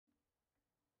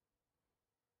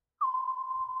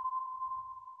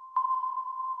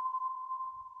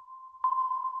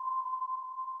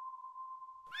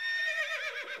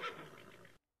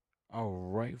All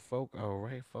right, folk. All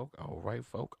right, folk. All right,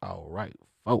 folk. All right,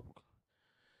 folk.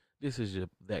 This is your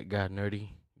that guy nerdy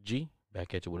G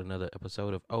back at you with another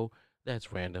episode of Oh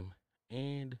That's Random,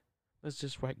 and let's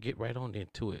just get right on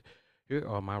into it. Here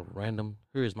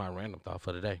is my random thought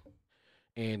for today,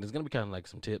 and it's gonna be kind of like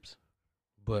some tips,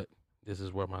 but this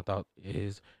is where my thought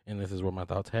is, and this is where my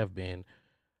thoughts have been,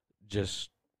 just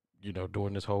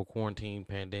during this whole quarantine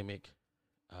pandemic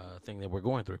thing that we're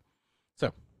going through.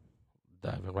 So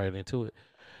diving right into it,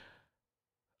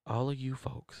 all of you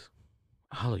folks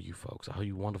all you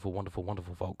wonderful, wonderful,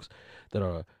 wonderful folks that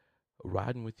are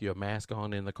riding with your mask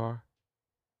on in the car,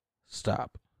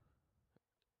 stop.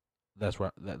 That's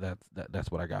right.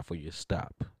 That's what I got for you.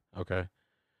 Stop. Okay.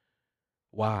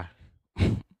 Why?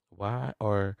 Why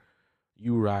are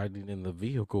you riding in the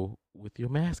vehicle with your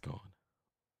mask on?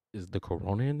 Is the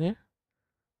corona in there?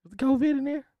 Is the COVID in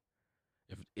there?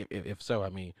 If so, I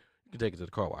mean, you can take it to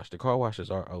the car wash. The car washes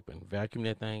are open. Vacuum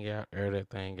that thing out, air that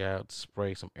thing out,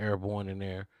 spray some airborne in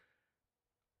there.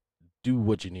 Do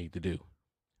what you need to do.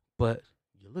 But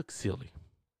you look silly.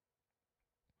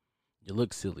 You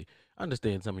look silly. I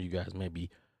understand some of you guys may be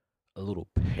a little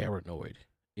paranoid.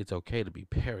 It's okay to be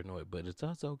paranoid, but it's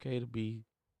also okay to be,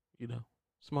 you know,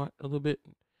 smart a little bit.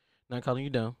 Not calling you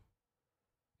dumb.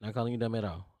 Not calling you dumb at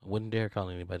all. I wouldn't dare call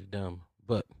anybody dumb,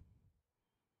 but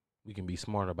we can be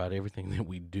smart about everything that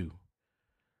we do.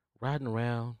 Riding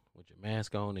around with your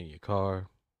mask on in your car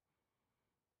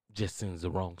just sends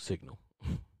the wrong signal.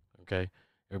 Okay?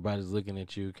 Everybody's looking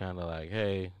at you kind of like,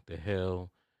 hey, the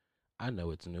hell. I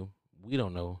know it's new. We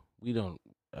don't know.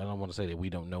 I don't want to say that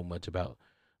we don't know much about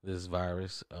this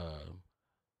virus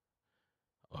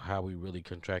or how we really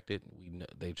contract it.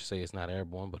 They say it's not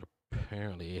airborne, but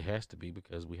apparently it has to be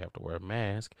because we have to wear a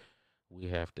mask. We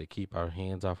have to keep our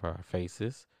hands off our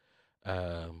faces.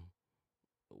 Um,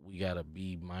 we got to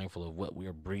be mindful of what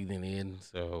we're breathing in.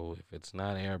 So if it's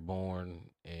not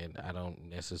airborne and I don't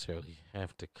necessarily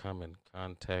have to come in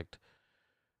contact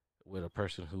with a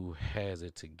person who has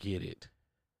it to get it,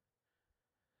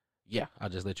 yeah, I'll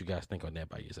just let you guys think on that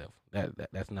by yourself.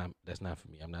 That's not for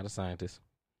me. I'm not a scientist.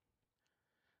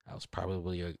 I was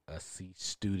probably a C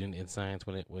student in science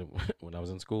when I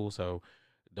was in school. So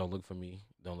don't look for me.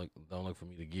 Don't look for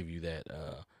me to give you that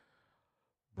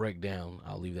breakdown.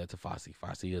 I'll leave that to Fossey.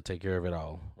 Fossey will take care of it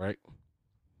all, right?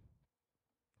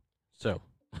 So,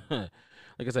 like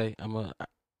I say,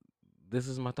 this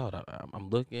is my thought. I'm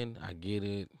looking. I get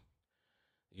it.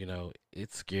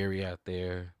 It's scary out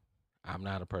there. I'm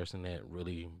not a person that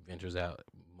really ventures out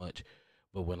much,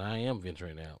 but when I am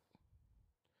venturing out,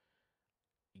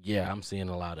 yeah, I'm seeing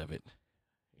a lot of it.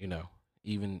 You know,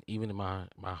 even in my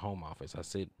home office, I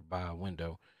sit by a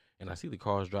window and I see the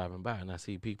cars driving by, and I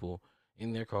see people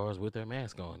in their cars with their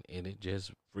mask on, and it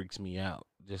just freaks me out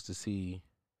just to see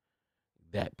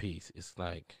that piece. It's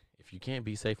like if you can't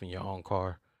be safe in your own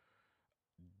car,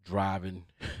 driving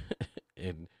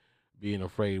and being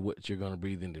afraid what you're gonna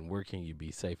breathe in, then where can you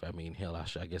be safe? I mean, hell,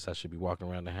 I guess I should be walking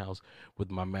around the house with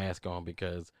my mask on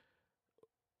because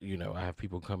I have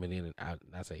people coming in and out.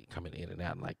 And I say coming in and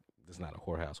out like it's not a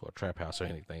whorehouse or a trap house or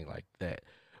anything like that.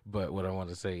 But what I want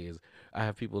to say is I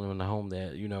have people in the home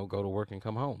that, go to work and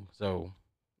come home. So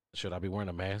should I be wearing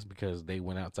a mask because they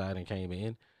went outside and came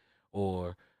in?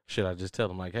 Or should I just tell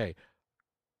them like, hey,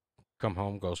 come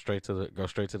home, go straight to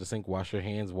the sink, wash your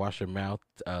hands, wash your mouth,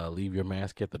 leave your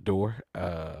mask at the door,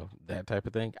 that type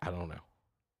of thing? I don't know.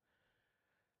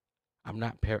 I'm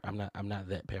not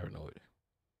that paranoid.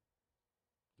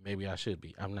 Maybe I should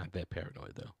be. I'm not that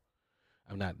paranoid though.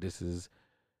 I'm not. This is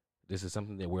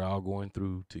something that we're all going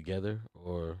through together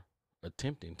or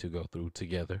attempting to go through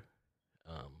together.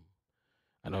 Um,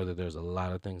 I know that there's a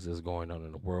lot of things that's going on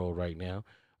in the world right now,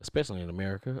 especially in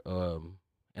America.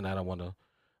 And I don't want to.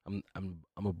 I'm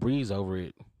a breeze over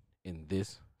it in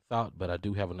this thought, but I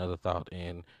do have another thought,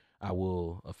 and I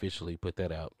will officially put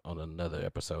that out on another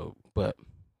episode. But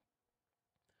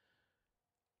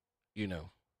you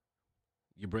know,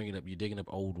 you're digging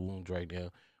up old wounds right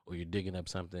now, or you're digging up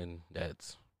something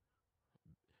that's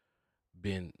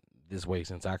been this way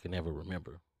since I can ever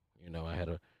remember. I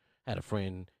had a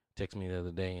friend text me the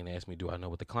other day and asked me, "Do I know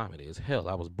what the climate is?" Hell,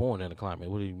 I was born in a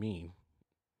climate. What do you mean?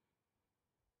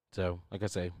 So, like I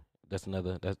say, that's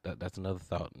another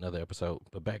thought, another episode.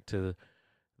 But back to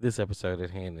this episode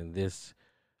at hand, and this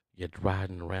you're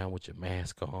riding around with your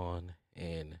mask on,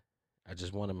 and I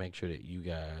just want to make sure that you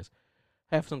guys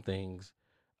have some things,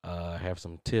 have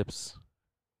some tips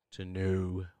to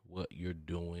know what you're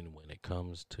doing when it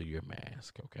comes to your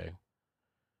mask. Okay,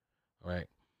 all right.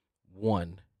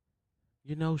 One,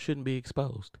 your nose shouldn't be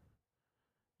exposed.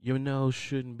 Your nose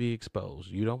shouldn't be exposed.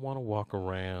 You don't want to walk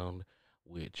around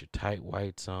with your tight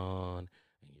whites on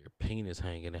and your penis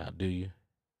hanging out, do you?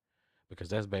 Because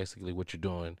that's basically what you're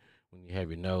doing when you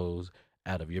have your nose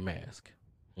out of your mask.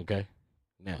 Okay?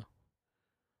 Now,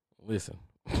 listen.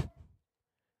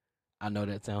 I know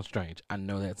that sounds strange. I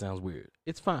know that sounds weird.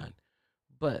 It's fine.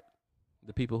 But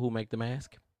the people who make the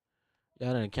mask,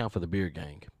 y'all didn't account for the beer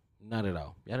gang. Not at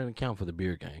all. Y'all didn't account for the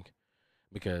beer gang.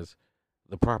 Because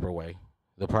the proper way,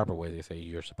 they say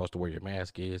you're supposed to wear your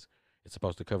mask is it's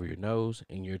supposed to cover your nose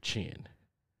and your chin.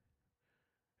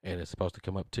 And it's supposed to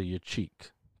come up to your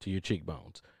cheeks, to your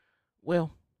cheekbones.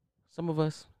 Well, some of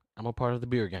us, I'm a part of the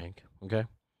beer gang, okay?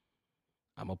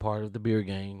 I'm a part of the beer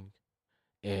gang,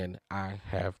 and I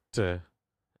have to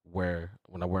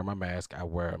when I wear my mask, I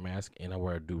wear a mask and I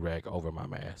wear a do rag over my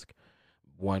mask.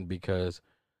 One, because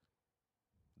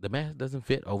the mask doesn't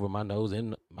fit over my nose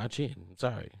and my chin. I'm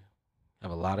sorry. I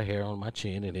have a lot of hair on my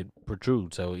chin and it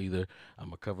protrudes. So either I'm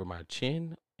gonna cover my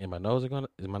chin and my nose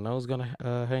is my nose gonna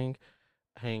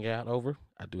hang out over.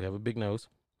 I do have a big nose,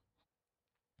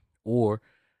 or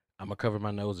I'm gonna cover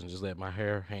my nose and just let my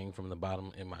hair hang from the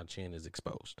bottom and my chin is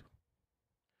exposed.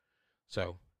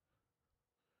 So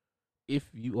if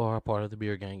you are a part of the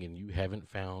beer gang and you haven't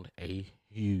found a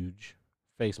huge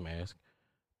face mask,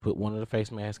 put one of the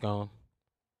face masks on,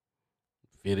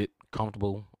 fit it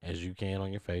comfortable as you can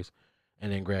on your face,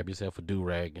 and then grab yourself a do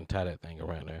rag and tie that thing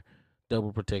around there.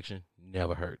 Double protection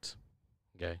never hurts.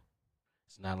 Okay,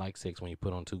 it's not like sex when you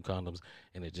put on two condoms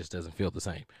and it just doesn't feel the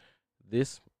same.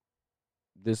 This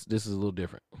this is a little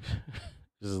different.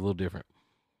 This is a little different.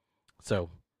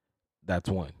 So that's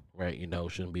one, right? Your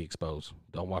nose shouldn't be exposed.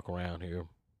 Don't walk around here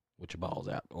with your balls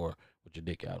out or with your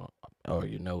dick out or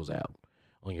your nose out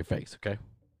on your face. Okay.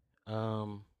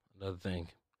 Another thing.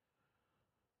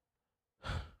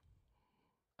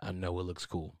 I know it looks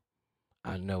cool.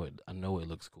 I know it. I know it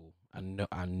looks cool. I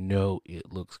know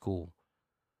it looks cool.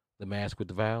 The mask with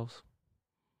the valves,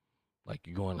 like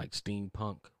you're going like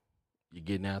steampunk. You're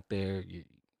getting out there.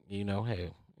 You know,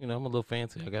 hey, I'm a little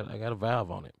fancy. I got a valve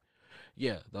on it.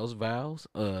 Yeah, those valves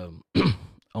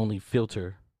only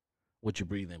filter what you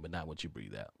breathe in, but not what you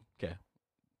breathe out. Okay,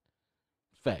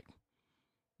 fact.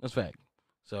 That's fact.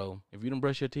 So if you didn't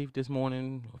brush your teeth this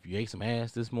morning, or if you ate some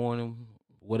ass this morning,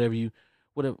 whatever your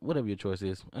choice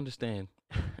is, understand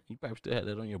you probably still had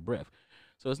that on your breath.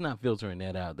 So it's not filtering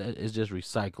that out. That it's just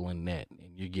recycling that,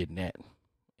 and you're getting that,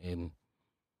 and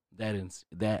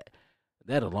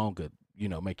that alone could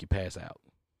make you pass out.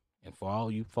 And for all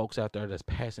you folks out there that's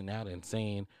passing out and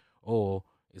saying, "Oh,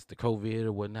 it's the COVID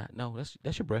or whatnot," no,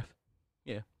 that's your breath.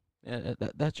 Yeah,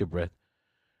 that's your breath.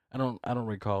 I don't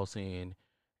recall seeing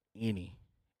any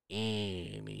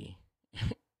any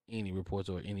any reports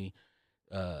or any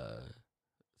uh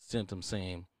symptoms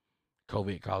saying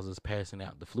COVID causes passing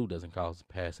out. The flu doesn't cause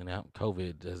passing out.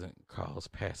 COVID doesn't cause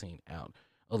passing out,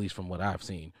 at least from what I've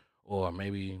seen, or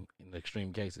maybe in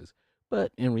extreme cases.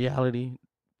 But in reality,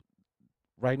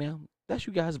 right now, that's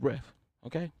you guys' breath.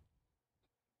 Okay?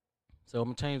 So I'm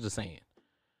gonna change the saying.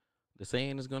 The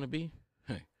saying is gonna be,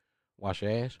 hey, wash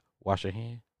your ass, wash your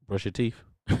hand, brush your teeth,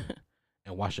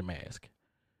 and wash your mask.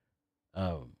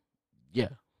 Um, yeah,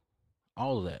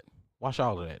 all of that. Wash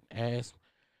all of that ass,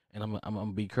 and I'm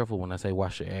gonna be careful when I say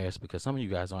wash your ass because some of you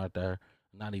guys aren't there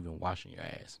not even washing your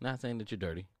ass. Not saying that you're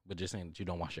dirty, but just saying that you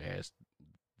don't wash your ass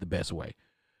the best way.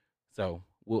 So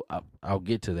I'll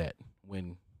get to that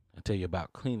when I tell you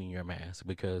about cleaning your mask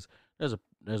because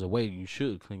there's a way you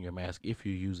should clean your mask if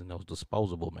you're using those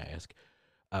disposable masks,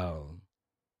 um,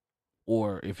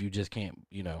 or if you just can't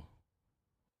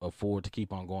afford to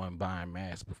keep on going buying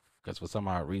masks because for some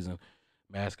odd reason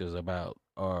masks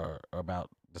are about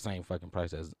the same fucking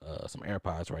price as some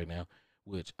AirPods right now,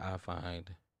 which I find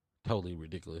totally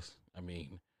ridiculous. I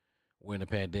mean, we're in a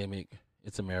pandemic.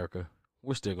 It's America.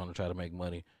 We're still gonna try to make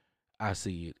money. I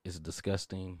see it. It's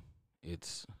disgusting.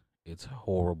 It's it's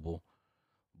horrible.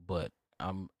 But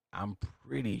I'm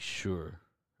pretty sure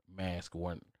masks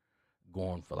weren't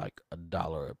going for like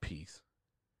 $1 a piece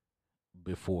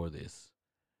before this.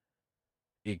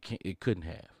 It couldn't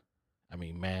have. I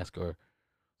mean, masks are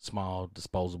small,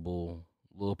 disposable,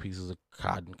 little pieces of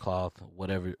cotton cloth,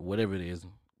 whatever it is.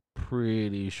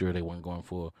 Pretty sure they weren't going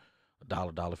for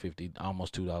 $1, 50,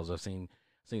 almost $2. I've seen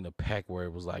a pack where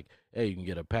it was like, hey, you can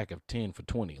get a pack of 10 for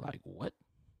 20. Like what?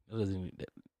 That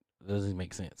doesn't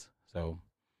make sense. So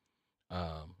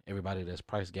everybody that's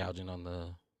price gouging on the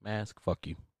mask, fuck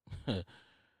you.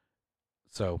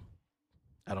 So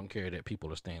I don't care that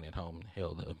people are staying at home.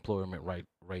 Hell, the employment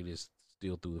rate is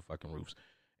still through the fucking roofs,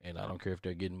 and I don't care if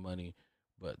they're getting money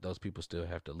but those people still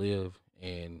have to live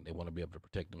and they want to be able to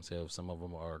protect themselves. Some of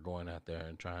them are going out there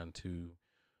and trying to,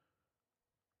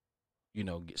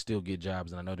 still get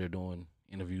jobs. And I know they're doing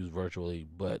interviews virtually,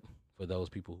 but for those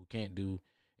people who can't do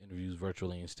interviews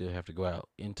virtually and still have to go out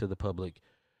into the public,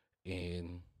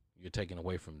 and you're taking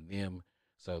away from them.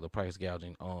 So the price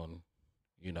gouging on,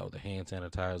 the hand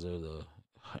sanitizer, the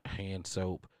hand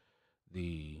soap,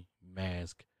 the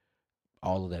mask,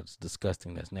 all of that's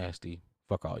disgusting. That's nasty.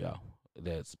 Fuck all y'all.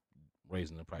 That's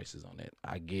raising the prices on that.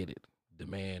 I get it.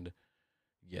 Demand,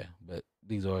 yeah, but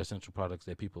these are essential products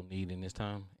that people need in this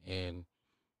time, and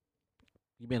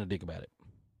you being a dick about it.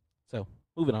 So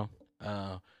moving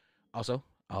on. Also,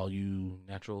 all you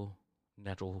natural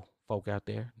folk out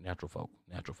there, natural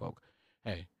folk.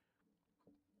 Hey,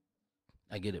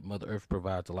 I get it. Mother Earth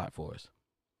provides a lot for us.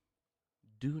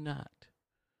 Do not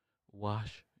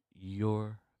wash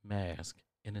your mask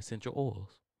in essential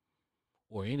oils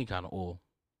or any kind of oil.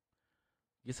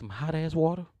 Get some hot ass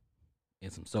water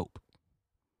and some soap.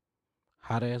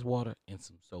 Hot ass water and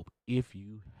some soap if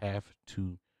you have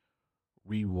to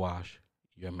rewash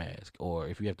your mask, or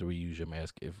if you have to reuse your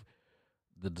mask, if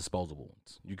the disposable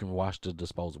ones. You can wash the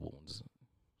disposable ones.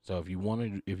 So if you want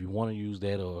to use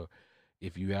that, or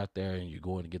if you're out there and you're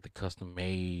going to get the custom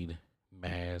made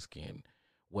mask and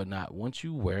whatnot, once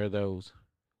you wear those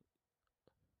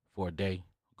for a day,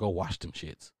 go wash them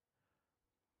shits.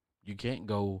 You can't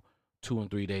go 2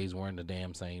 and 3 days wearing the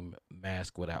damn same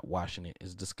mask without washing it.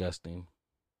 It's disgusting.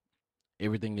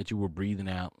 Everything that you were breathing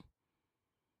out,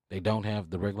 the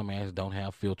regular masks don't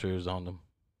have filters on them.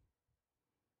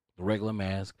 The regular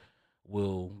mask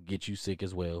will get you sick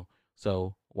as well.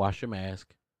 So wash your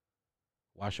mask.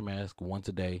 Wash your mask once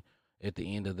a day. At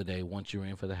the end of the day, once you're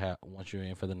in for the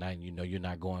night, and you're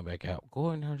not going back out,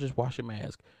 go in there and just wash your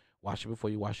mask. Wash it before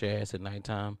you wash your ass at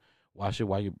nighttime. Wash it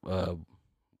while you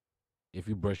if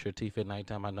you brush your teeth at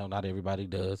nighttime. I know not everybody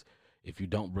does. If you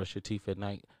don't brush your teeth at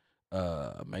night,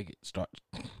 make it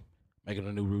a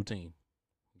new routine.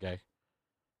 Okay?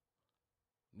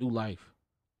 New life.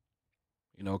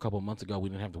 A couple of months ago we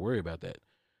didn't have to worry about that,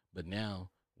 but now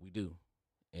we do,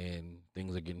 and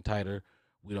things are getting tighter.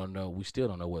 We still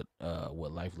don't know what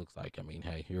life looks like. I mean,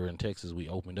 hey, here in Texas we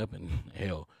opened up, and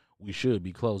hell, we should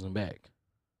be closing back.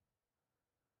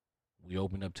 We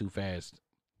opened up too fast,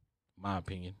 my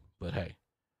opinion. But hey,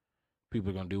 people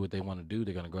are gonna do what they want to do.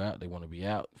 They're gonna go out. They want to be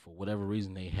out for whatever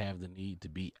reason. They have the need to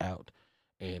be out,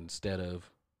 and instead of,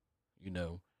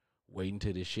 waiting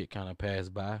till this shit kind of pass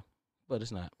by, but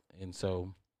it's not. And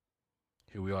so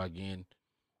here we are again,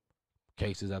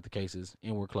 cases after cases,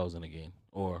 and we're closing again.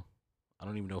 Or I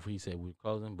don't even know if he said we're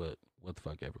closing, but what the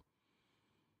fuck ever.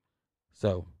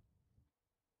 So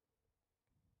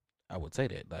I would say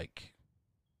that, like,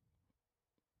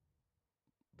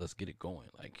 let's get it going.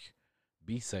 Like,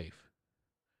 be safe.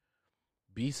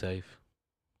 Be safe.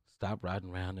 Stop riding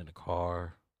around in a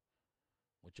car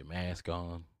with your mask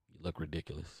on. You look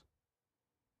ridiculous.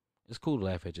 It's cool to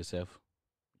laugh at yourself.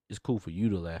 It's cool for you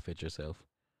to laugh at yourself.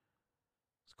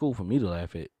 It's cool for me to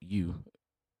laugh at you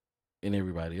and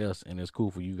everybody else, and it's cool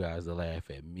for you guys to laugh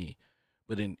at me,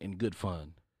 but in good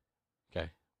fun. Okay?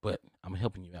 But I'm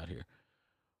helping you out here.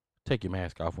 Take your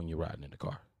mask off when you're riding in the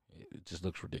car. It just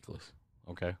looks ridiculous.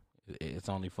 Okay? It's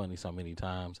only funny so many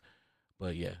times,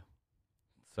 but yeah.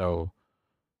 So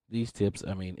these tips,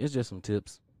 I mean, it's just some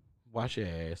tips. Wash your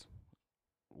ass.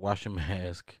 Wash your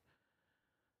mask.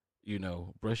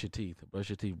 Brush your teeth.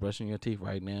 Brushing your teeth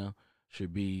right now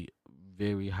should be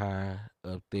very high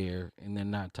up there, and they're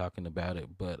not talking about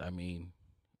it, but I mean,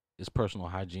 it's personal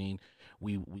hygiene.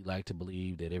 We like to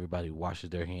believe that everybody washes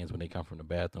their hands when they come from the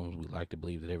bathrooms. We like to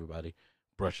believe that everybody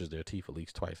brushes their teeth at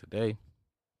least twice a day,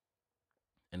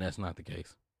 and that's not the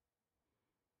case.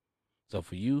 So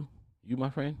for you, my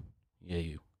friend, yeah,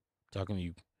 you talking to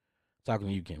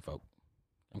you, kinfolk.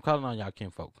 I'm calling on y'all,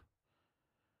 kinfolk,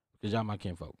 because y'all my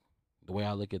kinfolk. The way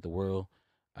I look at the world,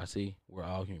 I see we're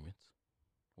all humans.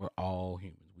 We're all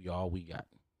humans. We all we got.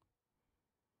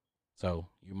 So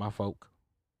you're my folk,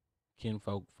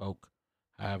 kinfolk, folk,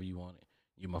 however you want it.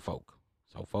 You're my folk.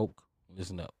 So folk,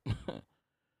 listen up.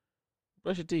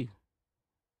 Brush your teeth.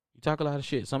 You talk a lot of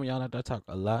shit. Some of y'all out there talk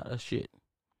a lot of shit.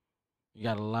 You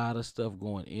got a lot of stuff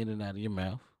going in and out of your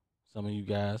mouth. Some of you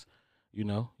guys,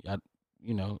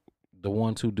 y'all, the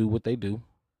ones who do what they do,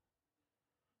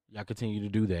 y'all continue to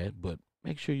do that, but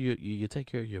make sure you take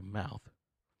care of your mouth.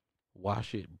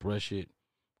 Wash it, brush it,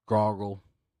 gargle.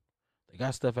 They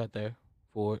got stuff out there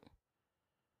for it.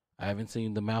 I haven't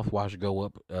seen the mouthwash go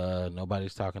up.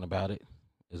 Nobody's talking about it.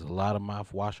 There's a lot of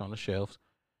mouthwash on the shelves.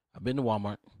 I've been to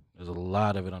Walmart. There's a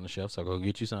lot of it on the shelf, so go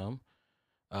get you some.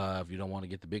 If you don't want to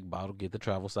get the big bottle, get the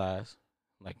travel size,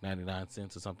 like 99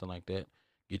 cents or something like that.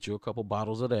 Get you a couple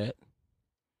bottles of that.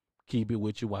 Keep it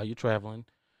with you while you're traveling.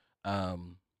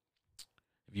 Um,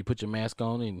 if you put your mask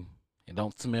on and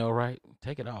don't smell right,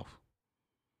 take it off.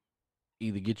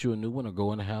 Either get you a new one or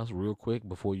go in the house real quick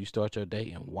before you start your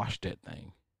day and wash that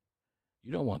thing.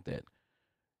 You don't want that.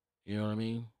 You know what I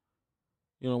mean?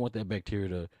 You don't want that bacteria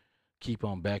to keep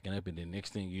on backing up, and then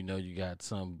next thing you know, you got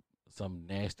some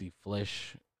nasty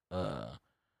flesh, uh,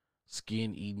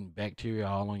 skin eating bacteria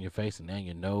all on your face, and then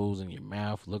your nose and your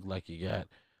mouth look like you got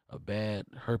a bad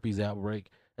herpes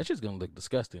outbreak. That's just gonna look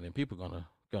disgusting, and people gonna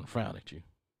frown at you.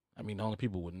 I mean, the only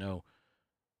people would know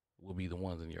will be the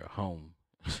ones in your home.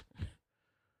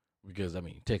 Because I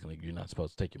mean, technically, you're not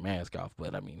supposed to take your mask off.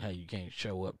 But I mean, hey, you can't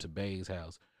show up to Bay's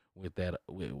house with that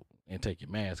and take your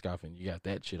mask off, and you got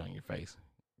that shit on your face.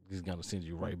 He's gonna send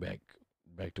you right back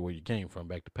to where you came from,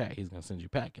 back to pack. He's gonna send you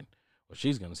packing, or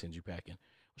she's gonna send you packing.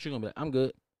 She's gonna be like, "I'm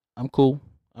good, I'm cool,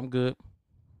 I'm good."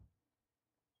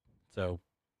 So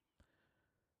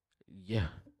yeah,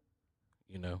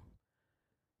 you know,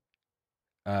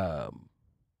 um,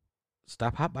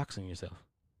 stop hotboxing yourself.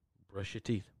 Brush your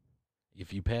teeth.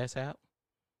 If you pass out,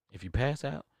 if you pass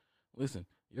out, listen,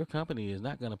 your company is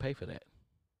not gonna pay for that.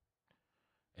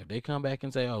 If they come back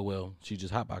and say, "Oh well, she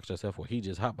just hotboxed herself," or he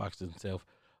just hotboxed himself,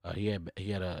 he had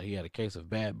a case of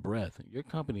bad breath, your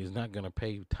company is not gonna pay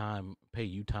you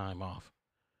time off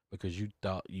because you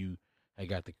thought you had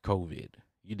got the COVID.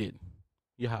 You didn't.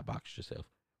 You hotboxed yourself.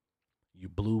 You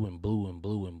blew and blew and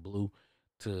blew and blew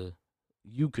to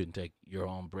you couldn't take your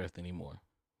own breath anymore.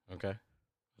 Okay,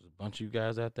 there's a bunch of you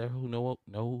guys out there who know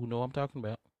I'm talking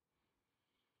about.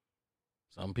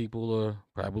 Some people are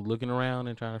probably looking around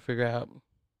and trying to figure out,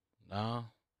 nah,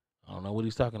 I don't know what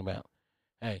he's talking about.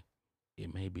 Hey,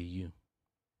 it may be you.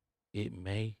 It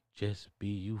may just be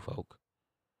you, folk.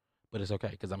 But it's okay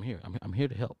because I'm here. I'm here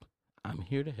to help. I'm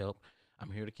here to help.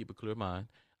 I'm here to keep a clear mind.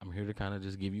 I'm here to kind of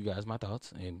just give you guys my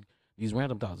thoughts and these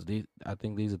random thoughts. I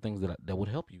think these are things that would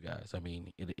help you guys. I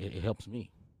mean, it helps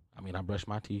me. I mean, I brush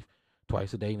my teeth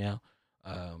twice a day now.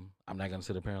 I'm not gonna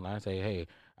sit up here and lie and say, hey,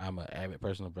 I'm an avid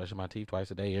person of brushing my teeth twice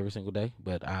a day, every single day.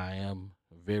 But I am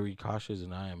very cautious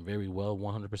and I am very well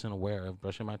 100% aware of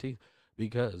brushing my teeth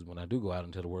because when I do go out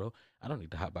into the world, I don't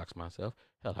need to hotbox myself.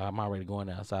 Hell, I'm already going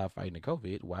outside fighting the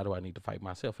COVID. Why do I need to fight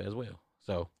myself as well?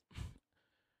 So,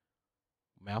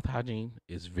 mouth hygiene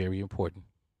is very important.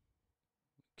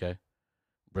 Okay,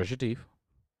 brush your teeth,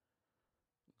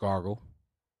 gargle,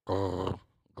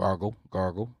 gargle,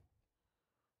 gargle.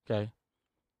 Okay,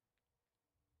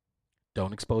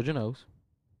 don't expose your nose.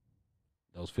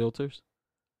 Those filters,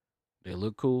 they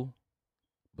look cool,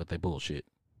 but they bullshit.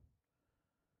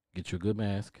 Get you a good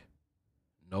mask,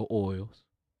 no oils.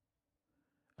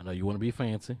 I know you want to be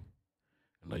fancy.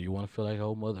 I know you want to feel like,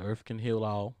 oh, Mother Earth can heal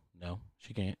all. No,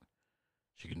 she can't.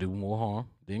 She can do more harm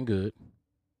than good.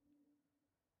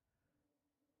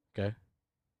 Okay.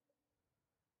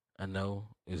 I know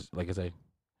it's like I say,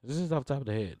 this is off the top of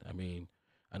the head. I mean,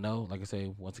 I know, like I say,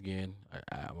 once again,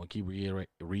 I'm gonna keep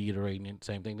reiterating it,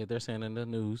 same thing that they're saying in the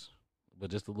news, but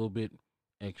just a little bit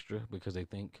extra because they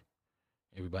think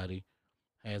everybody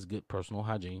has good personal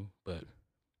hygiene. But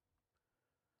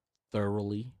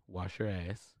thoroughly wash your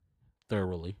ass,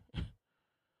 thoroughly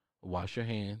wash your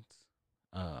hands,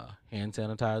 hand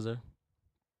sanitizer,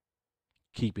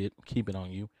 keep it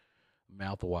on you,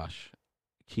 mouthwash,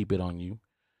 keep it on you,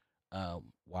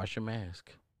 wash your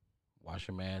mask. Wash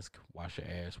your mask, wash your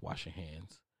ass, wash your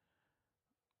hands,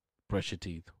 brush your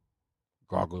teeth,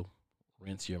 gargle,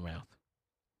 rinse your mouth.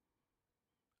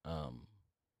 Um,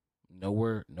 know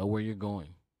where you're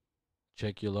going.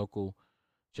 Check your local,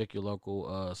 check your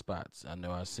local spots. I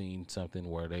know I seen something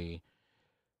where they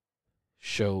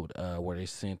showed where they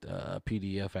sent a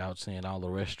PDF out saying all the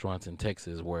restaurants in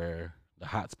Texas where the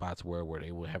hot spots were where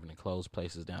they were having to close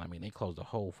places down. I mean, they closed the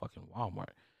whole fucking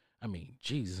Walmart. I mean,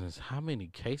 Jesus, how many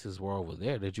cases were over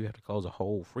there that you have to close a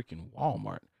whole freaking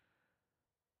Walmart?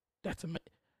 That's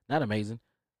not amazing.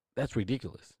 That's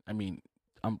ridiculous. I mean,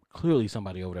 I'm clearly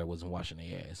somebody over there wasn't washing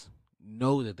their ass.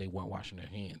 Know that they weren't washing their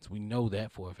hands. We know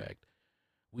that for a fact.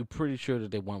 We're pretty sure that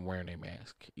they weren't wearing a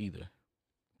mask either.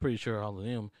 Pretty sure all of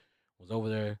them was over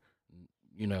there,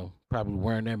 probably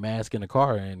wearing their mask in the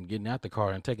car and getting out the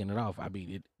car and taking it off. I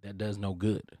mean, that does no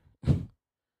good.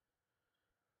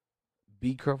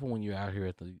 Be careful when you're out here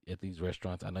at these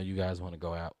restaurants. I know you guys want to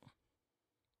go out.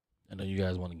 I know you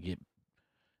guys want to get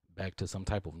back to some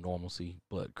type of normalcy,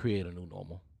 but create a new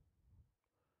normal.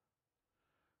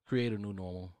 Create a new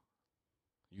normal.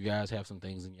 You guys have some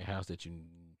things in your house that you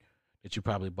that you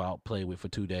probably bought, played with for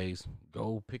 2 days.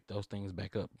 Go pick those things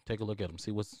back up. Take a look at them.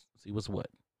 See what's what.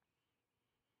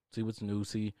 See what's new.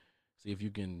 See if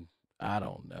you can. I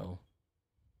don't know.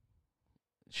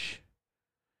 Shh.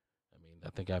 I mean, I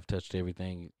think I've touched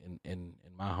everything in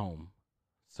my home.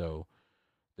 So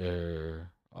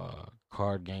there are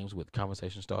card games with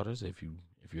conversation starters. If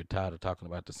you're tired of talking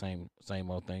about the same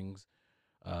old things,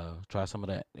 try some of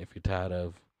that. If you're tired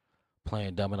of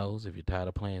playing dominoes, if you're tired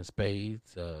of playing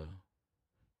spades,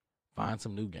 find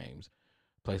some new games.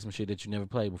 Play some shit that you never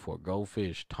played before.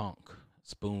 Goldfish, Tonk,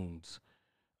 Spoons,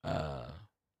 uh,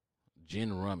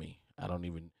 Gin Rummy. I don't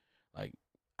even like.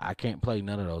 I can't play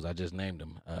none of those. I just named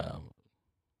them.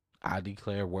 I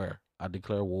declare war. I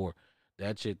declare war.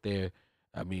 That shit there.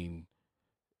 I mean,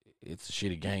 it's a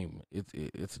shitty game.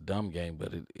 It's a dumb game,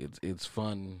 but it's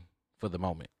fun for the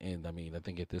moment. And I mean, I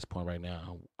think at this point right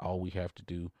now, all we have to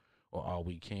do, or all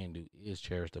we can do, is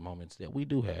cherish the moments that we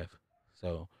do have.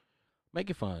 So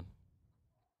make it fun.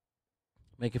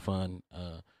 Make it fun.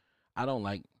 I don't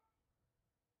like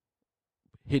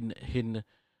hitting,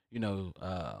 you know,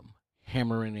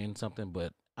 hammering in something,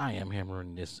 but I am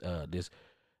hammering this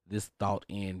thought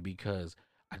in because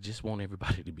I just want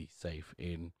everybody to be safe,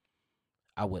 and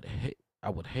I would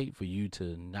hate for you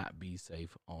to not be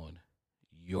safe on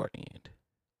your end,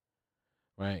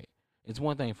 right? It's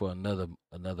one thing for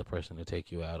another person to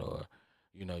take you out, or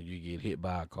you get hit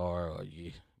by a car, or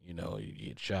you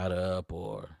get shot up,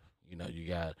 or you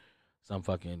got some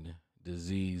fucking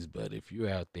disease. But if you're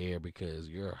out there because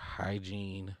your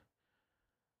hygiene,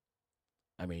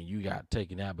 I mean, you got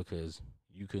taken out because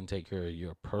you couldn't take care of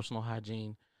your personal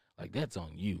hygiene, like that's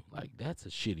on you. Like that's a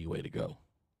shitty way to go.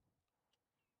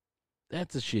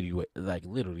 That's a shitty way. Like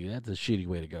literally, that's a shitty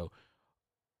way to go.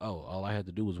 Oh, all I had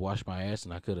to do was wash my ass,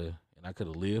 and I could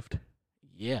have lived.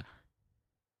 Yeah,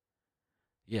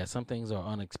 yeah. Some things are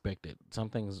unexpected. Some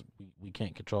things we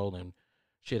can't control, and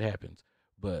shit happens.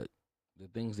 But the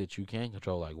things that you can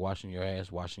control, like washing your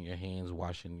ass, washing your hands,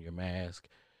 washing your mask,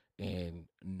 and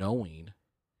knowing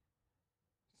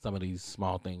some of these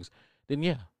small things, then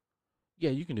yeah,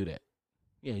 you can do that.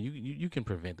 Yeah, you can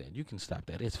prevent that. You can stop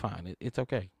that. It's fine. It's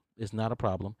okay. It's not a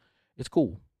problem. It's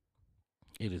cool.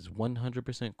 It is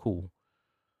 100% cool.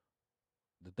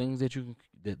 The things that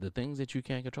you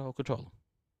can't control them.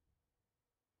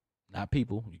 Not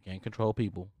people. You can't control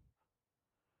people.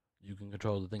 You can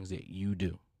control the things that you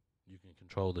do. You can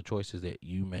control the choices that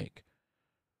you make.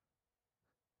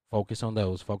 Focus on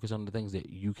those. Focus on the things that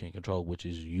you can control, which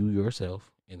is you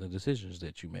yourself and the decisions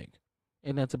that you make.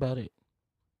 And that's about it.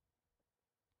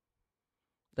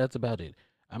 That's about it.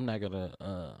 I'm not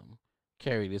gonna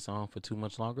carry this on for too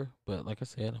much longer. But like I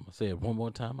said, I'm gonna say it one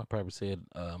more time. I'm gonna say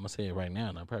it right now,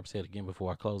 and I'll probably say it again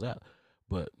before I close out.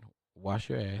 But wash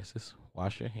your asses,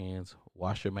 wash your hands,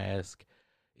 wash your mask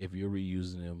if you're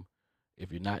reusing them.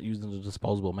 If you're not using the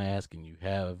disposable mask and you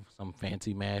have some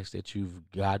fancy mask that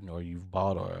you've gotten or you've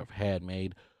bought or have had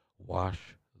made,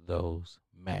 wash those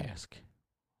masks.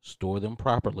 Store them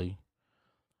properly.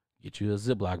 Get you a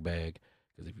Ziploc bag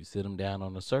because if you sit them down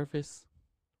on the surface,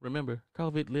 remember,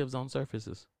 COVID lives on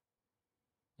surfaces.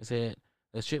 It said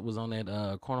that shit was on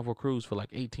that Carnival cruise for like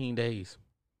 18 days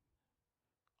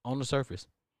on the surface.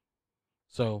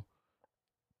 So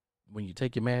when you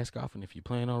take your mask off and if you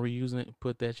plan on reusing it,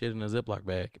 put that shit in a Ziploc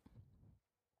bag.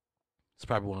 It's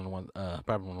probably one of the ones.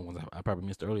 Probably one of the ones I probably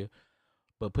missed earlier.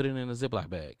 But put it in a Ziploc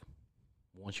bag.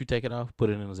 Once you take it off, put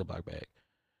it in a Ziploc bag.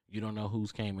 You don't know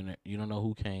who's came in there. You don't know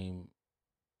who came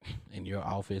in your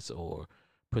office or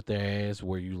put their ass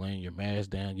where you laying your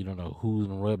mask down. You don't know who's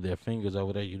gonna rub their fingers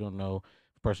over there. You don't know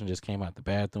if the person just came out the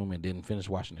bathroom and didn't finish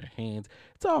washing their hands.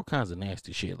 It's all kinds of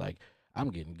nasty shit. Like I'm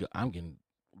getting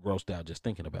grossed out just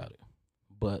thinking about it.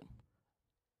 But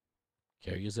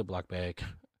carry your Ziploc bag,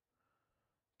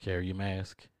 carry your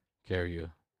mask, carry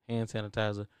your hand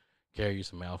sanitizer, carry you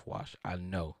some mouthwash. I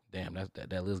know, damn,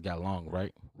 that list got long,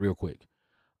 right? Real quick.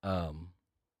 Um,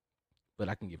 but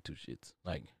I can give two shits.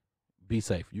 Like, be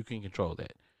safe. You can control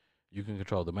that. You can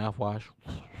control the mouthwash.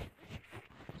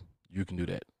 You can do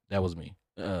that. That was me.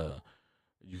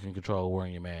 You can control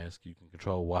wearing your mask. You can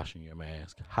control washing your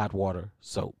mask. Hot water,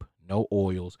 soap, no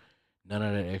oils, none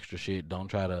of that extra shit. Don't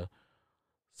try to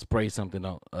spray something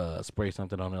on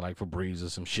it like Febreze or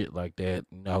some shit like that.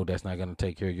 No, that's not gonna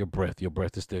take care of your breath. Your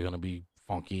breath is still gonna be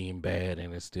funky and bad,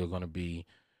 and it's still gonna be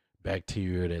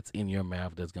bacteria that's in your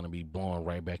mouth that's gonna be blowing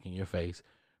right back in your face.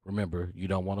 Remember, you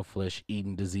don't want a flesh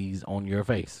eating disease on your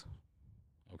face.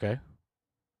 Okay,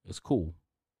 it's cool,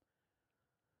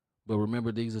 but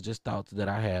remember, these are just thoughts that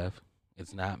I have.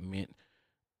 It's not meant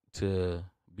to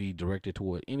be directed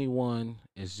toward anyone.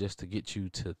 It's just to get you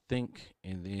to think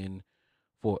and then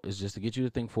it's just to get you to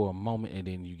think for a moment, and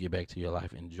then you get back to your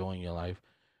life, enjoying your life.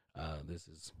 This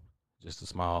is just a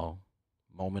small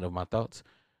moment of my thoughts.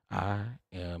 I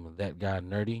am that guy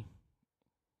nerdy,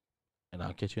 and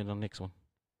I'll catch you in the next one.